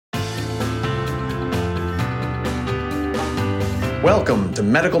Welcome to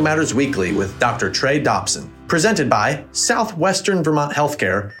Medical Matters Weekly with Dr. Trey Dobson, presented by Southwestern Vermont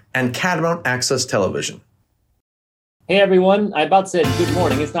Healthcare and Catamount Access Television. Hey everyone, I about said good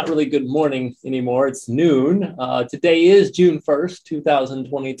morning. It's not really good morning anymore. It's noon. Today is June 1st,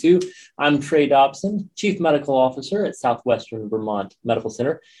 2022. I'm Trey Dobson, Chief Medical Officer at Southwestern Vermont Medical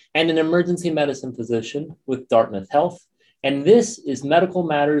Center and an emergency medicine physician with Dartmouth Health. And this is Medical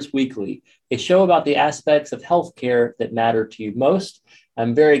Matters Weekly, a show about the aspects of healthcare that matter to you most.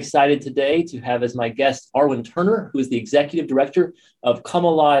 I'm very excited today to have as my guest Arwen Turner, who is the Executive Director of Come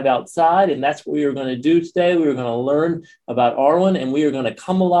Alive Outside. And that's what we are going to do today. We are going to learn about Arwen, and we are going to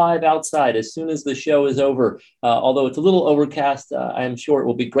come alive outside as soon as the show is over. Although it's a little overcast, I am sure it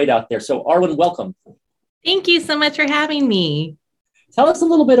will be great out there. So Arwen, welcome. Thank you so much for having me. Tell us a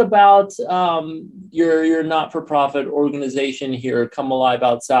little bit about your not-for-profit organization here, Come Alive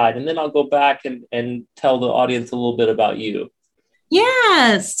Outside, and then I'll go back and tell the audience a little bit about you.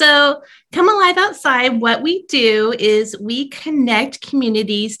 Yeah, so Come Alive Outside, what we do is we connect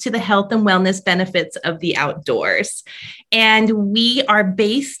communities to the health and wellness benefits of the outdoors. And we are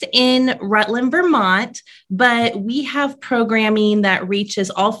based in Rutland, Vermont, but we have programming that reaches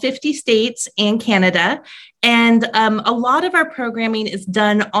all 50 states and Canada. And a lot of our programming is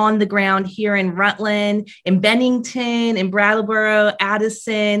done on the ground here in Rutland, in Bennington, in Brattleboro,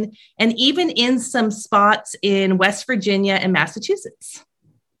 Addison, and even in some spots in West Virginia and Massachusetts.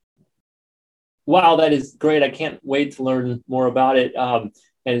 Wow, that is great. I can't wait to learn more about it. And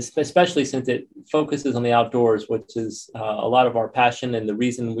especially since it focuses on the outdoors, which is a lot of our passion and the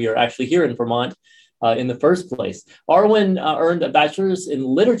reason we are actually here in Vermont in the first place. Arwen earned a bachelor's in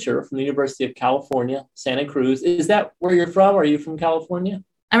literature from the University of California, Santa Cruz. Is that where you're from? Are you from California?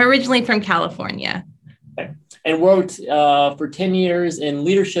 I'm originally from California. Okay. And worked for 10 years in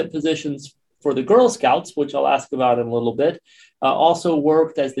leadership positions for the Girl Scouts, which I'll ask about in a little bit. Also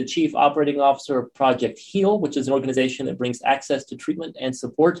worked as the Chief Operating Officer of Project HEAL, which is an organization that brings access to treatment and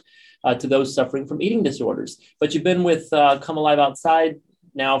support to those suffering from eating disorders. But you've been with Come Alive Outside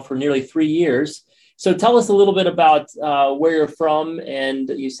now for nearly 3 years. So tell us a little bit about where you're from, and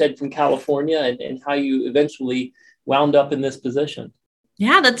you said from California, and how you eventually wound up in this position.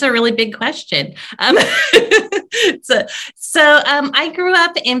 Yeah, that's a really big question. So I grew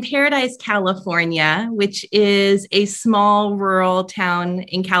up in Paradise, California, which is a small rural town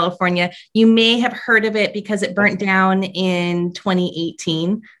in California. You may have heard of it because it burnt down in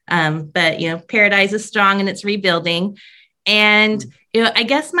 2018. But, Paradise is strong and it's rebuilding. And, I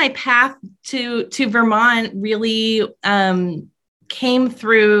guess my path to Vermont really came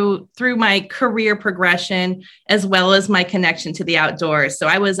through my career progression, as well as my connection to the outdoors. So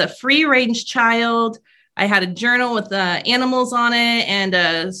I was a free range child. I had a journal with animals on it and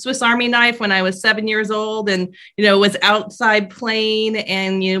a Swiss Army knife when I was 7 years old, and, was outside playing,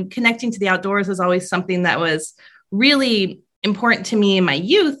 and, connecting to the outdoors was always something that was really important to me in my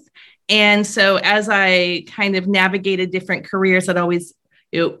youth. And so as I kind of navigated different careers, that always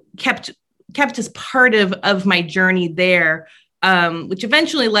kept as part of my journey there, which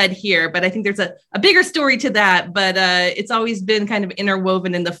eventually led here. But I think there's a bigger story to that, but it's always been kind of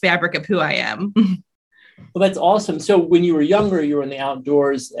interwoven in the fabric of who I am. Well, that's awesome. So when you were younger, you were in the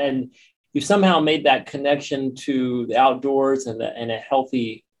outdoors, and you somehow made that connection to the outdoors and a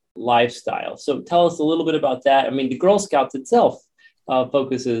healthy lifestyle. So tell us a little bit about that. I mean, the Girl Scouts itself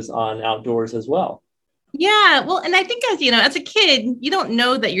focuses on outdoors as well. Yeah. Well, and I think as a kid, you don't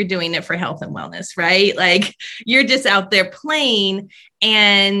know that you're doing it for health and wellness, right? Like, you're just out there playing,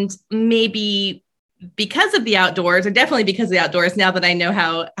 and maybe because of the outdoors, or definitely because of the outdoors, now that I know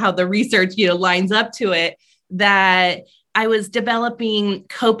how the research, lines up to it, that I was developing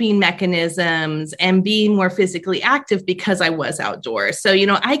coping mechanisms and being more physically active because I was outdoors. So,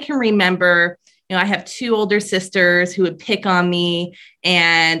 I can remember, I have 2 older sisters who would pick on me,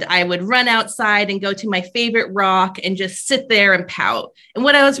 and I would run outside and go to my favorite rock and just sit there and pout. And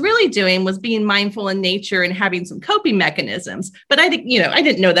what I was really doing was being mindful in nature and having some coping mechanisms. But I think, I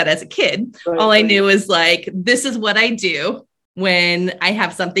didn't know that as a kid. Right. All I knew was like, this is what I do when I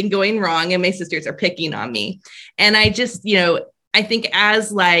have something going wrong and my sisters are picking on me. And I just, I think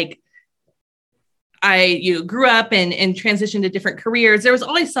as I grew up and transitioned to different careers, there was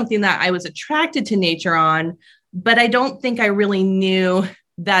always something that I was attracted to nature on, but I don't think I really knew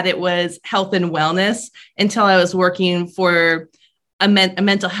that it was health and wellness until I was working for a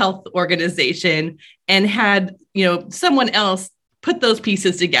mental health organization and had, someone else put those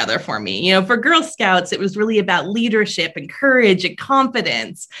pieces together for me. For Girl Scouts, it was really about leadership and courage and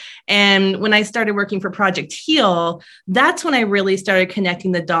confidence. And when I started working for Project HEAL, that's when I really started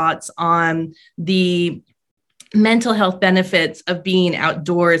connecting the dots on the mental health benefits of being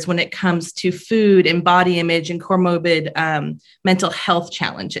outdoors when it comes to food and body image and comorbid mental health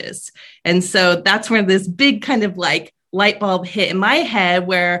challenges. And so that's where this big kind of like light bulb hit in my head,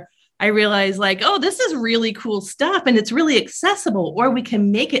 where I realized like, oh, this is really cool stuff and it's really accessible, or we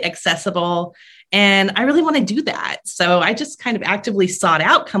can make it accessible. And I really want to do that. So I just kind of actively sought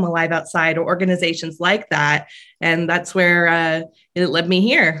out Come Alive Outside or organizations like that. And that's where it led me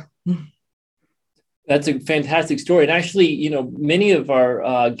here. That's a fantastic story. And actually, many of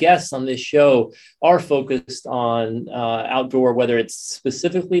our guests on this show are focused on outdoor, whether it's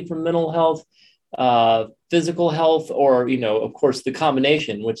specifically for mental health, physical health, or, of course, the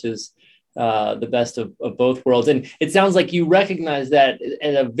combination, which is the best of both worlds. And it sounds like you recognize that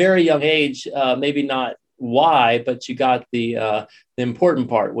at a very young age, maybe not why, but you got the important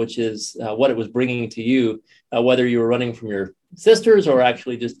part, which is what it was bringing to you, whether you were running from your sisters or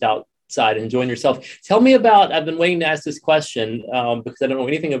actually just outside enjoying yourself. Tell me about, I've been waiting to ask this question because I don't know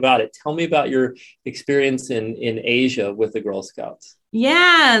anything about it. Tell me about your experience in Asia with the Girl Scouts.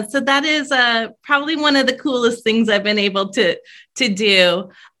 Yeah, so that is probably one of the coolest things I've been able to do.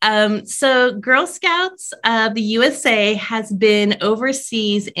 So Girl Scouts of the USA has been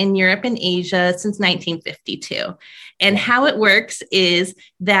overseas in Europe and Asia since 1952. And how it works is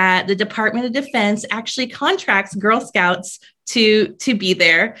that the Department of Defense actually contracts Girl Scouts to be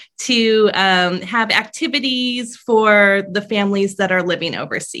there, to have activities for the families that are living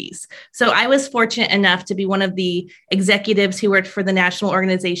overseas. So I was fortunate enough to be one of the executives who worked for the National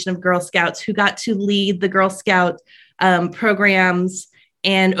Organization of Girl Scouts, who got to lead the Girl Scout programs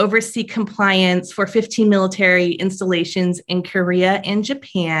and oversee compliance for 15 military installations in Korea and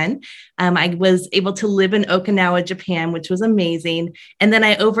Japan. I was able to live in Okinawa, Japan, which was amazing. And then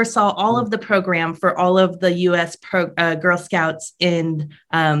I oversaw all of the program for all of the U.S. Girl Scouts in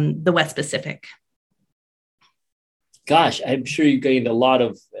the West Pacific. Gosh, I'm sure you gained a lot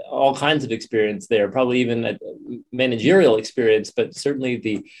of all kinds of experience there, probably even a managerial experience, but certainly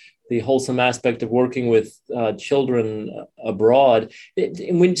the wholesome aspect of working with children abroad.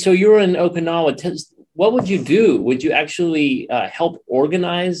 So you were in Okinawa. What would you do? Would you actually help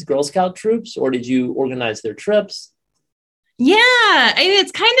organize Girl Scout troops, or did you organize their trips? Yeah, I mean,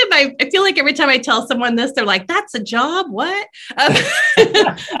 it's kind of, I feel like every time I tell someone this, they're like, that's a job, what?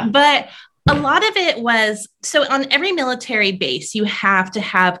 But a lot of it was, so on every military base, you have to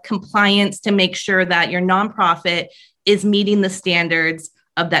have compliance to make sure that your nonprofit is meeting the standards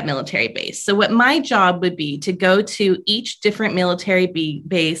of that military base. So what my job would be to go to each different military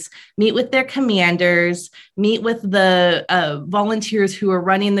base, meet with their commanders, meet with the volunteers who are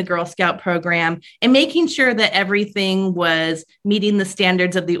running the Girl Scout program, and making sure that everything was meeting the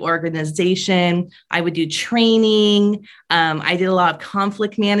standards of the organization. I would do training. I did a lot of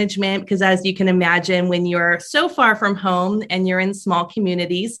conflict management because, as you can imagine, when you're so far from home and you're in small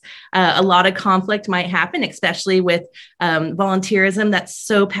communities, a lot of conflict might happen, especially with volunteerism that's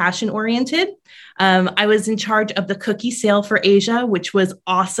so passion oriented. I was in charge of the cookie sale for Asia, which was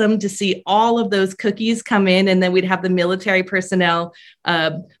awesome to see all of those cookies come in. And then we'd have the military personnel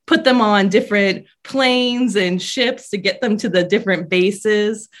put them on different planes and ships to get them to the different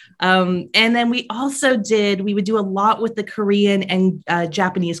bases. And then we would do a lot with the Korean and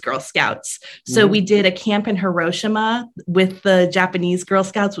Japanese Girl Scouts. So we did a camp in Hiroshima with the Japanese Girl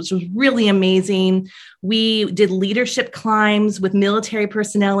Scouts, which was really amazing. We did leadership climbs with military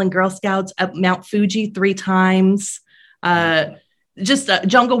personnel and Girl Scouts up Mount Fuji 3 times. Just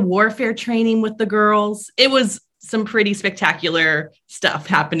jungle warfare training with the girls. It was some pretty spectacular stuff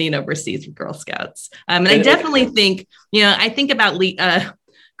happening overseas with Girl Scouts. And I definitely think, I think about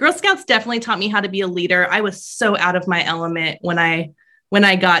Girl Scouts definitely taught me how to be a leader. I was so out of my element when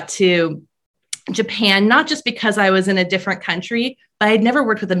I got to Japan, not just because I was in a different country, but I had never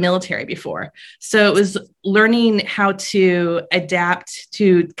worked with the military before. So it was learning how to adapt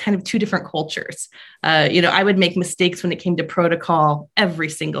to kind of 2 different cultures. I would make mistakes when it came to protocol every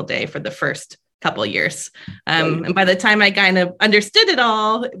single day for the first couple of years. And by the time I kind of understood it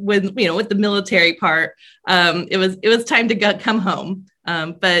all with the military part, it was time to come home.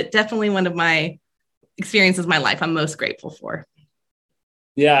 But definitely one of my experiences in my life I'm most grateful for.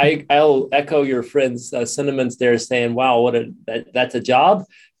 Yeah, I'll echo your friend's sentiments there, saying, wow, that's a job.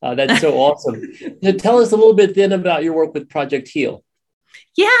 That's so awesome. So tell us a little bit then about your work with Project HEAL.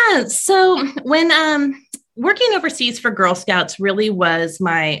 Yeah, so when working overseas for Girl Scouts really was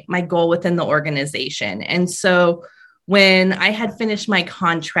my goal within the organization. And so when I had finished my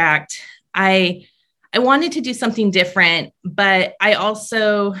contract, I wanted to do something different, but I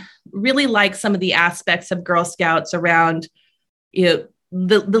also really like some of the aspects of Girl Scouts around,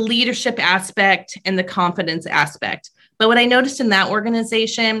 the leadership aspect and the confidence aspect. But what I noticed in that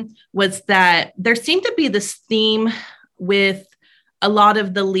organization was that there seemed to be this theme with a lot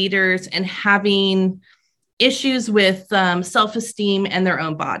of the leaders and having issues with self-esteem and their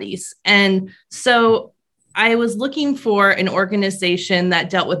own bodies. And so I was looking for an organization that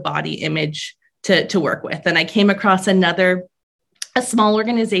dealt with body image to work with. And I came across a small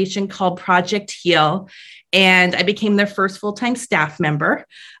organization called Project Heal. And I became their first full-time staff member.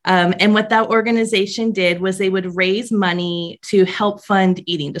 And what that organization did was they would raise money to help fund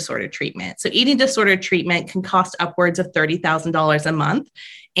eating disorder treatment. So eating disorder treatment can cost upwards of $30,000 a month,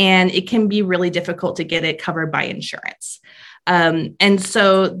 and it can be really difficult to get it covered by insurance. And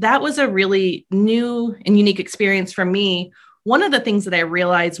so that was a really new and unique experience for me. One of the things that I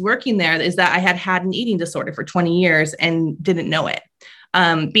realized working there is that I had had an eating disorder for 20 years and didn't know it.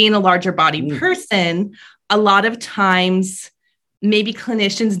 Being a larger body person, a lot of times, maybe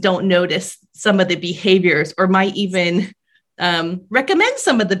clinicians don't notice some of the behaviors or might even recommend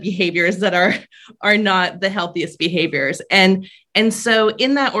some of the behaviors that are not the healthiest behaviors. And so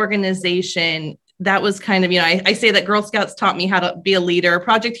in that organization, that was kind of, I say that Girl Scouts taught me how to be a leader.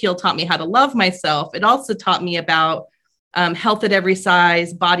 Project Heal taught me how to love myself. It also taught me about health at every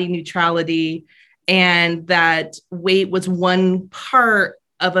size, body neutrality, and that weight was one part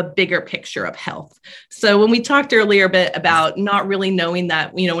of a bigger picture of health. So when we talked earlier a bit about not really knowing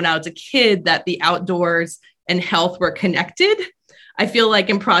that, when I was a kid, that the outdoors and health were connected, I feel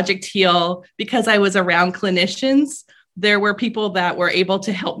like in Project Heal, because I was around clinicians, there were people that were able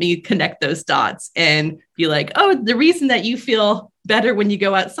to help me connect those dots and be like, oh, the reason that you feel better when you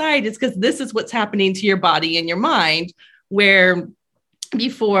go outside is because this is what's happening to your body and your mind, where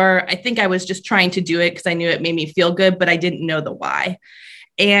before, I think I was just trying to do it because I knew it made me feel good, but I didn't know the why.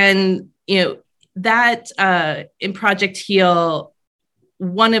 And, that in Project Heal,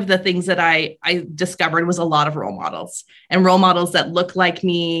 one of the things that I discovered was a lot of role models that look like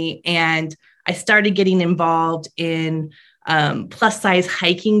me. And I started getting involved in plus size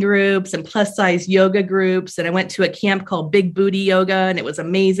hiking groups and plus size yoga groups. And I went to a camp called Big Booty Yoga, and it was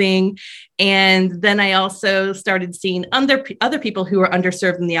amazing. And then I also started seeing other people who were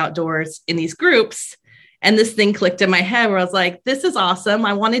underserved in the outdoors in these groups. And this thing clicked in my head where I was like, this is awesome.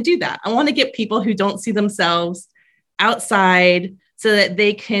 I want to do that. I want to get people who don't see themselves outside so that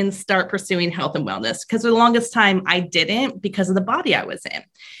they can start pursuing health and wellness. Because for the longest time, I didn't because of the body I was in.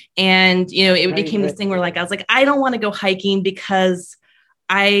 And, it became this thing where I was like, I don't want to go hiking because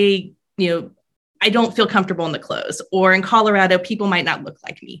I don't feel comfortable in the clothes. Or in Colorado, people might not look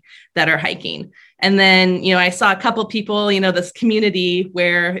like me that are hiking. And then, I saw a couple of people, this community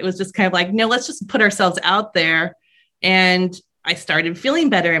where it was just kind of like, no, let's just put ourselves out there. And I started feeling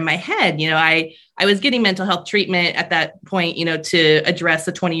better in my head. I was getting mental health treatment at that point, to address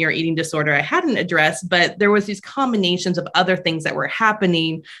the 20-year eating disorder I hadn't addressed, but there was these combinations of other things that were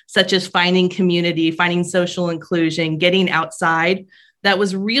happening, such as finding community, finding social inclusion, getting outside, that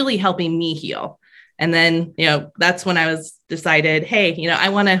was really helping me heal. And then, that's when I was decided, hey, I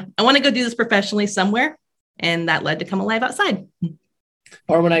want to go do this professionally somewhere. And that led to Come Alive Outside.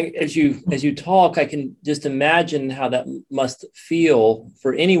 Or as you talk, I can just imagine how that must feel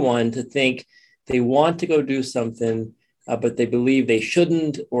for anyone to think they want to go do something, but they believe they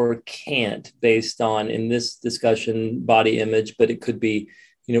shouldn't or can't based on, in this discussion, body image, but it could be,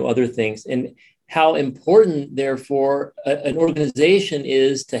 other things. And how important, therefore, an organization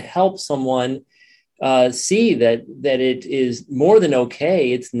is to help someone see that it is more than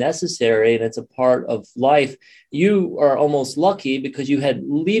okay, it's necessary, and it's a part of life. You are almost lucky because you had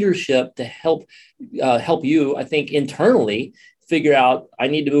leadership to help you, I think, internally figure out, I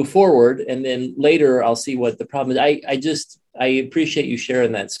need to move forward, and then later I'll see what the problem is. I appreciate you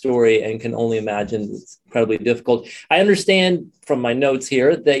sharing that story and can only imagine it's incredibly difficult. I understand from my notes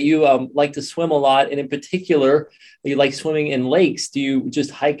here that you like to swim a lot, and in particular, you like swimming in lakes. Do you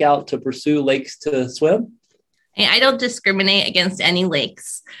just hike out to pursue lakes to swim? I don't discriminate against any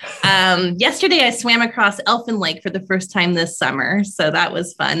lakes. Yesterday, I swam across Elfin Lake for the first time this summer, so that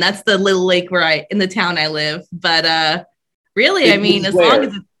was fun. That's the little lake in the town I live. But really, as long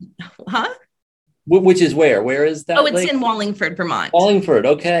as it's, Which is where? Where is that? Oh, it's lake? In Wallingford, Vermont. Wallingford,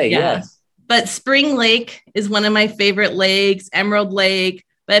 okay, yeah. Yes. But Spring Lake is one of my favorite lakes, Emerald Lake.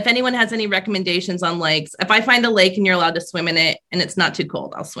 But if anyone has any recommendations on lakes, if I find a lake and you're allowed to swim in it and it's not too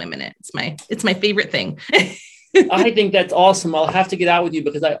cold, I'll swim in it. It's my favorite thing. I think that's awesome. I'll have to get out with you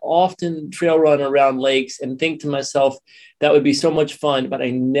because I often trail run around lakes and think to myself, that would be so much fun, but I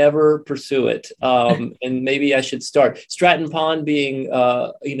never pursue it. And maybe I should start. Stratton Pond being,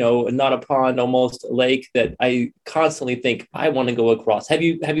 not a pond, almost a lake that I constantly think I want to go across. Have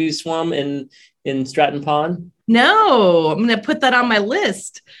you swum in Stratton Pond? No, I'm going to put that on my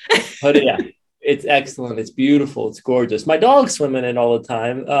list. But yeah. It's excellent. It's beautiful. It's gorgeous. My dog's swimming in all the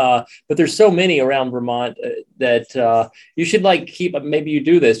time. But there's so many around Vermont that you should keep. Maybe you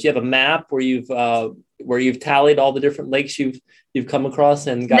do this. You have a map where you've tallied all the different lakes you've come across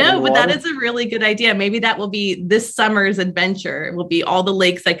and gotten in the water. That is a really good idea. Maybe that will be this summer's adventure. It will be all the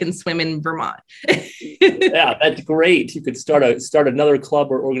lakes I can swim in Vermont. Yeah, that's great. You could start another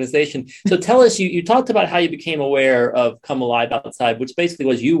club or organization. So tell us, you talked about how you became aware of Come Alive Outside, which basically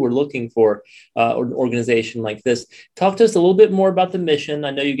was you were looking for an organization like this. Talk to us a little bit more about the mission.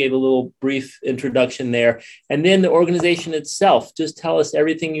 I know you gave a little brief introduction there. And then the organization itself. Just tell us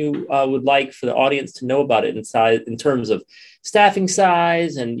everything you would like for the audience to know about it in terms of staffing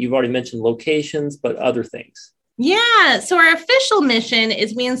size, and you've already mentioned locations, but other things. Yeah. So our official mission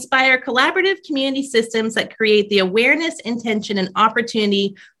is we inspire collaborative community systems that create the awareness, intention, and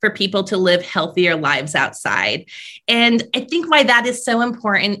opportunity for people to live healthier lives outside. And I think why that is so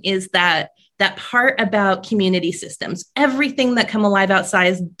important is that part about community systems. Everything that Come Alive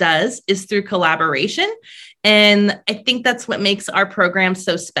Outside does is through collaboration. And I think that's what makes our program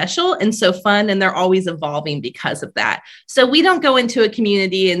so special and so fun. And they're always evolving because of that. So we don't go into a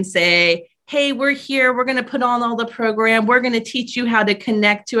community and say, hey, we're here, we're going to put on all the program, we're going to teach you how to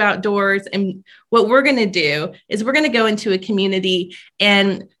connect to outdoors. And what we're going to do is we're going to go into a community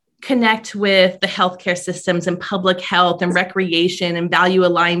and connect with the healthcare systems and public health and recreation and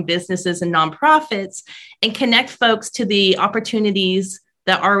value-aligned businesses and nonprofits, and connect folks to the opportunities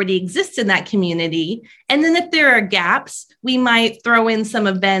that already exist in that community. And then if there are gaps, we might throw in some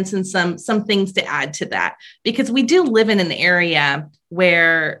events and some things to add to that, because we do live in an area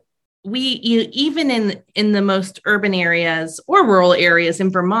where even in the most urban areas or rural areas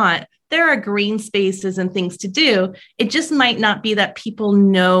in Vermont, there are green spaces and things to do. It just might not be that people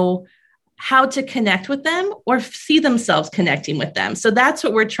know how to connect with them or see themselves connecting with them. So that's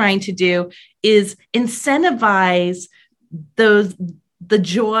what we're trying to do, is incentivize the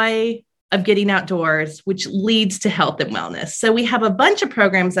joy of getting outdoors, which leads to health and wellness. So we have a bunch of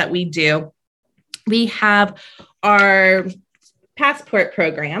programs that we do. We have our Passport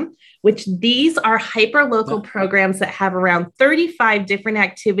program, which these are hyper-local programs that have around 35 different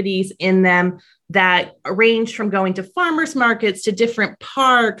activities in them that range from going to farmers markets to different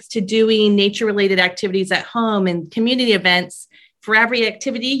parks to doing nature-related activities at home and community events. For every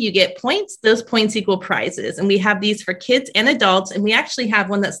activity, you get points. Those points equal prizes. And we have these for kids and adults. And we actually have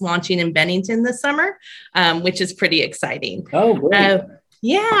one that's launching in Bennington this summer, which is pretty exciting. Oh, great.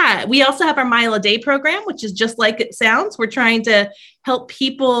 Yeah. We also have our Mile a Day program, which is just like it sounds. We're trying to help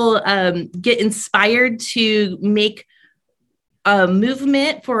people get inspired to make a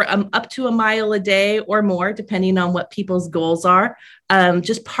movement for up to a mile a day or more, depending on what people's goals are,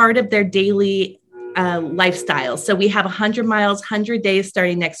 just part of their daily lifestyle. So we have 100 miles, 100 days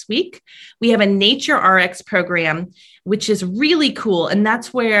starting next week. We have a Nature RX program, which is really cool. And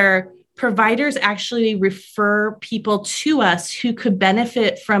that's where providers actually refer people to us who could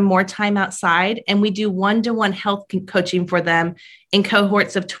benefit from more time outside. And we do one-to-one health coaching for them in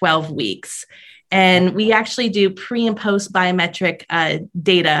cohorts of 12 weeks. And we actually do pre and post biometric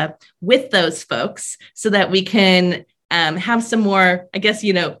data with those folks so that we can have some more,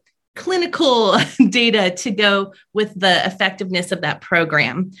 clinical data to go with the effectiveness of that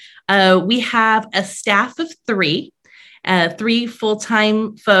program. We have a staff of three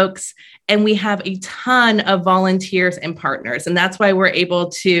full-time folks, and we have a ton of volunteers and partners. And that's why we're able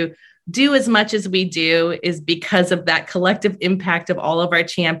to do as much as we do, is because of that collective impact of all of our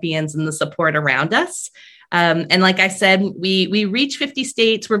champions and the support around us. And like I said, we reach 50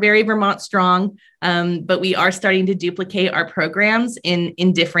 states. We're very Vermont strong, but we are starting to duplicate our programs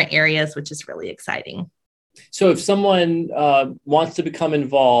in different areas, which is really exciting. So if someone wants to become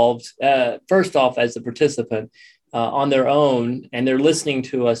involved, first off, as a participant on their own, and they're listening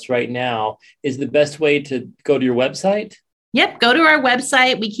to us right now, is the best way to go to your website? Yep. Go to our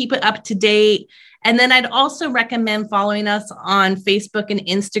website. We keep it up to date. And then I'd also recommend following us on Facebook and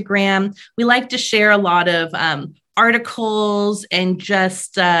Instagram. We like to share a lot of articles and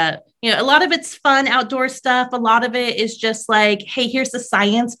just, a lot of it's fun outdoor stuff. A lot of it is just like, hey, here's the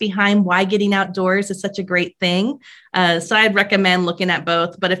science behind why getting outdoors is such a great thing. So I'd recommend looking at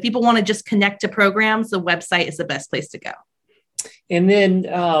both. But if people want to just connect to programs, the website is the best place to go. And then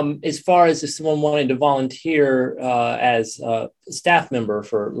as far as if someone wanting to volunteer as a staff member,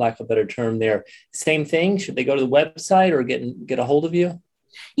 for lack of a better term there, same thing? Should they go to the website or get a hold of you?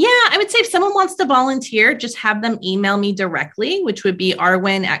 Yeah, I would say if someone wants to volunteer, just have them email me directly, which would be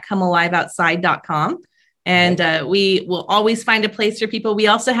arwen@comealiveoutside.com. And we will always find a place for people. We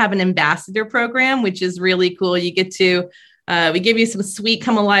also have an ambassador program, which is really cool. You get to, we give you some sweet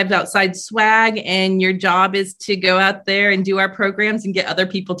Come Alive Outside swag, and your job is to go out there and do our programs and get other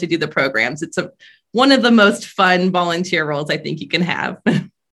people to do the programs. It's one of the most fun volunteer roles I think you can have.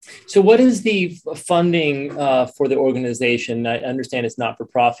 So what is the funding for the organization? I understand it's not for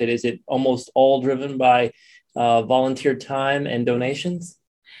profit. Is it almost all driven by volunteer time and donations?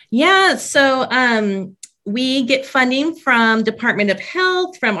 Yeah, so we get funding from Department of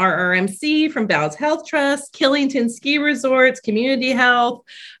Health, from RRMC, from Bowes Health Trust, Killington Ski Resorts, Community Health,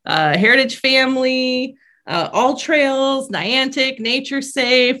 Heritage Family, All Trails, Niantic, Nature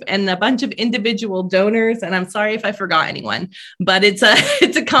Safe, and a bunch of individual donors. And I'm sorry if I forgot anyone, but it's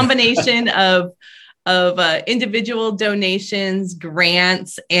a combination of individual donations,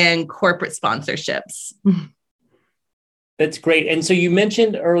 grants, and corporate sponsorships. That's great. And so you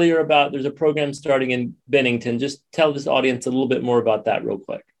mentioned earlier about there's a program starting in Bennington. Just tell this audience a little bit more about that real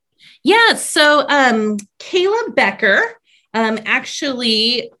quick. Yeah. So Kayla Becker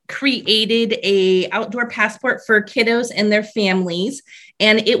actually created a outdoor passport for kiddos and their families,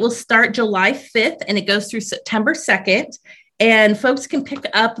 and it will start July 5th and it goes through September 2nd. And folks can pick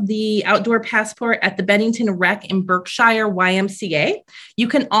up the outdoor passport at the Bennington Rec in Berkshire YMCA. You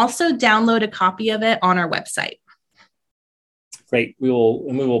can also download a copy of it on our website. Great. We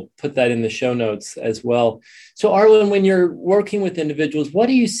will put that in the show notes as well. So Arwen, when you're working with individuals, what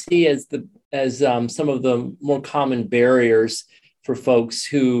do you see as some of the more common barriers for folks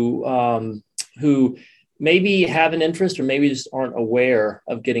who maybe have an interest or maybe just aren't aware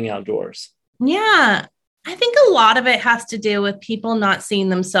of getting outdoors? Yeah, I think a lot of it has to do with people not seeing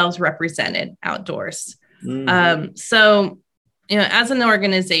themselves represented outdoors. Mm-hmm. So, as an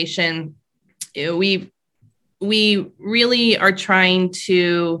organization, we really are trying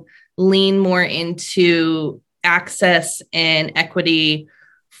to lean more into access and equity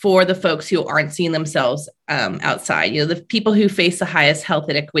for the folks who aren't seeing themselves outside. The people who face the highest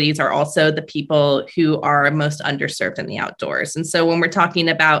health inequities are also the people who are most underserved in the outdoors. And so when we're talking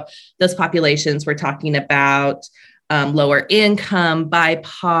about those populations, we're talking about lower income,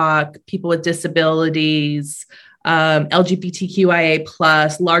 BIPOC, people with disabilities,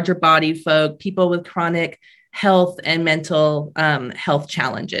 LGBTQIA+, larger bodied folk, people with chronic health and mental health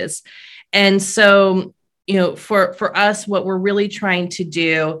challenges. And so, for us, what we're really trying to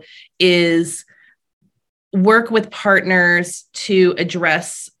do is work with partners to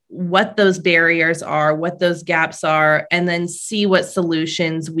address what those barriers are, what those gaps are, and then see what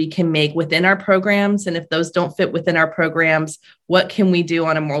solutions we can make within our programs. And if those don't fit within our programs, what can we do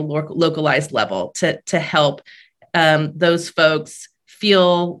on a more localized level to help those folks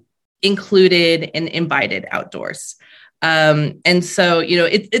feel included and invited outdoors. And so,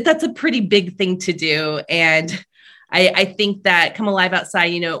 that's a pretty big thing to do. And I think that Come Alive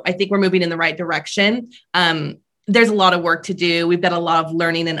Outside, I think we're moving in the right direction. There's a lot of work to do. We've got a lot of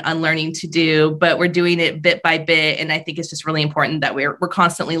learning and unlearning to do, but we're doing it bit by bit. And I think it's just really important that we're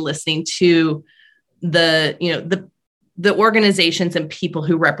constantly listening to the organizations and people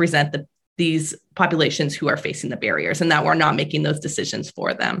who represent these populations who are facing the barriers, and that we're not making those decisions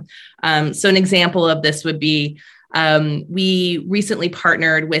for them. So an example of this would be, we recently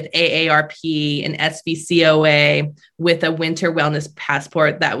partnered with AARP and SVCOA with a winter wellness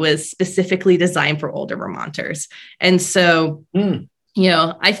passport that was specifically designed for older Vermonters. And so,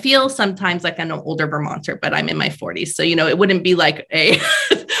 I feel sometimes like I'm an older Vermonter, but I'm in my 40s. So, it wouldn't be like a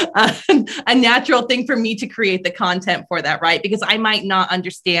natural thing for me to create the content for that, right? Because I might not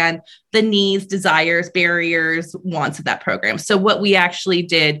understand the needs, desires, barriers, wants of that program. So what we actually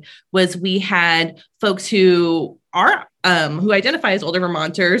did was we had folks who are, who identify as older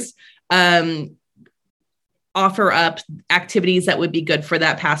Vermonters, offer up activities that would be good for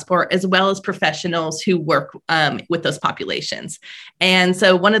that passport, as well as professionals who work with those populations. And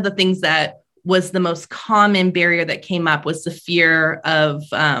so one of the things that was the most common barrier that came up was the fear of,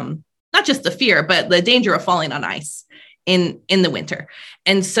 not just the fear, but the danger of falling on ice in the winter.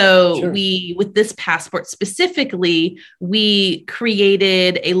 And so Sure. With this passport specifically, we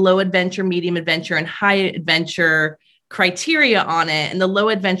created a low adventure, medium adventure, and high adventure criteria on it. And the low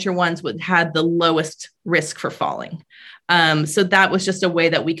adventure ones would have the lowest risk for falling. So that was just a way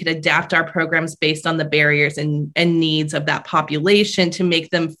that we could adapt our programs based on the barriers and needs of that population to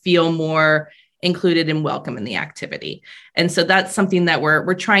make them feel more included and welcome in the activity. And so that's something that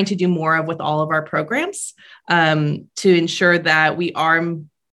we're trying to do more of with all of our programs, to ensure that we are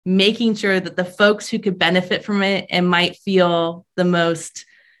making sure that the folks who could benefit from it and might feel the most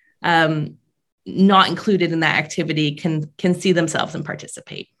not included in that activity can see themselves and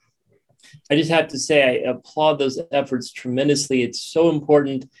participate. I just have to say, I applaud those efforts tremendously. It's so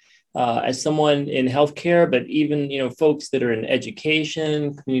important as someone in healthcare, but even, folks that are in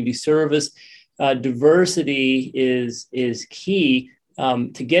education, community service, diversity is key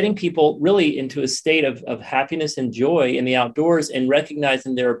to getting people really into a state of happiness and joy in the outdoors, and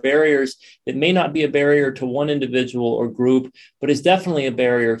recognizing there are barriers that may not be a barrier to one individual or group, but is definitely a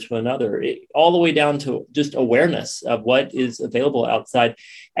barrier to another, all the way down to just awareness of what is available outside.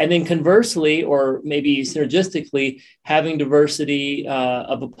 And then conversely, or maybe synergistically, having diversity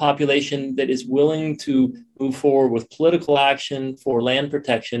of a population that is willing to move forward with political action for land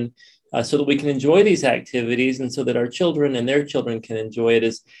protection, so that we can enjoy these activities, and so that our children and their children can enjoy it,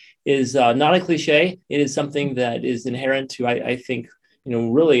 is not a cliche. It is something that is inherent to, I think,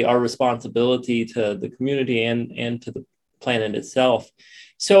 really our responsibility to the community and to the planet itself.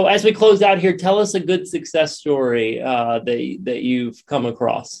 So as we close out here, tell us a good success story that you've come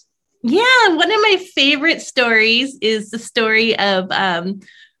across. Yeah, one of my favorite stories is the story of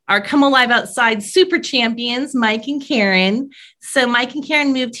our Come Alive Outside super champions, Mike and Karen. So Mike and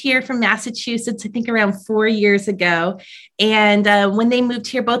Karen moved here from Massachusetts, I think around 4 years ago. And when they moved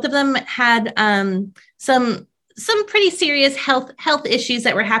here, both of them had some pretty serious health issues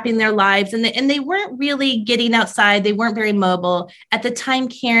that were happening in their lives. And they weren't really getting outside. They weren't very mobile. At the time,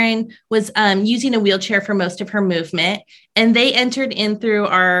 Karen was using a wheelchair for most of her movement. And they entered in through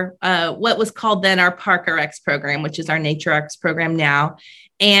our, what was called then our Park RX program, which is our Nature RX program now.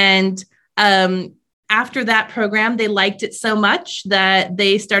 And after that program, they liked it so much that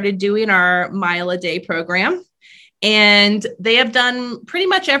they started doing our Mile a Day program. And they have done pretty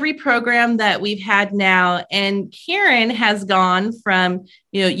much every program that we've had now. And Karen has gone from,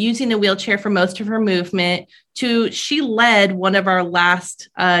 using a wheelchair for most of her movement to she led one of our last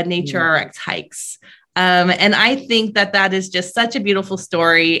Nature RX hikes. And I think that is just such a beautiful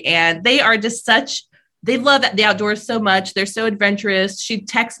story. And they are just they love the outdoors so much. They're so adventurous. She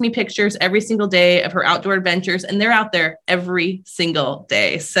texts me pictures every single day of her outdoor adventures, and they're out there every single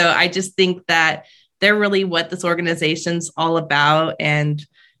day. So I just think that they're really what this organization's all about. And,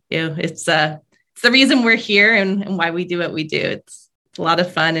 it's the reason we're here and why we do what we do. It's a lot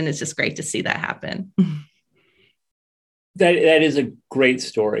of fun, and it's just great to see that happen. That is a great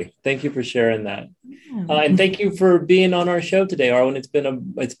story. Thank you for sharing that. And thank you for being on our show today, Arwen.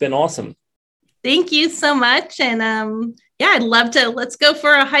 It's been awesome. Thank you so much. And I'd love to, let's go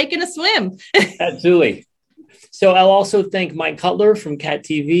for a hike and a swim. Absolutely. So I'll also thank Mike Cutler from CAT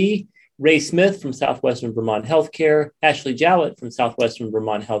TV, Ray Smith from Southwestern Vermont Healthcare, Ashley Jowett from Southwestern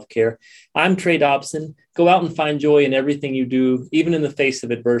Vermont Healthcare. I'm Trey Dobson. Go out and find joy in everything you do, even in the face of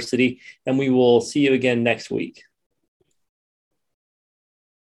adversity. And we will see you again next week.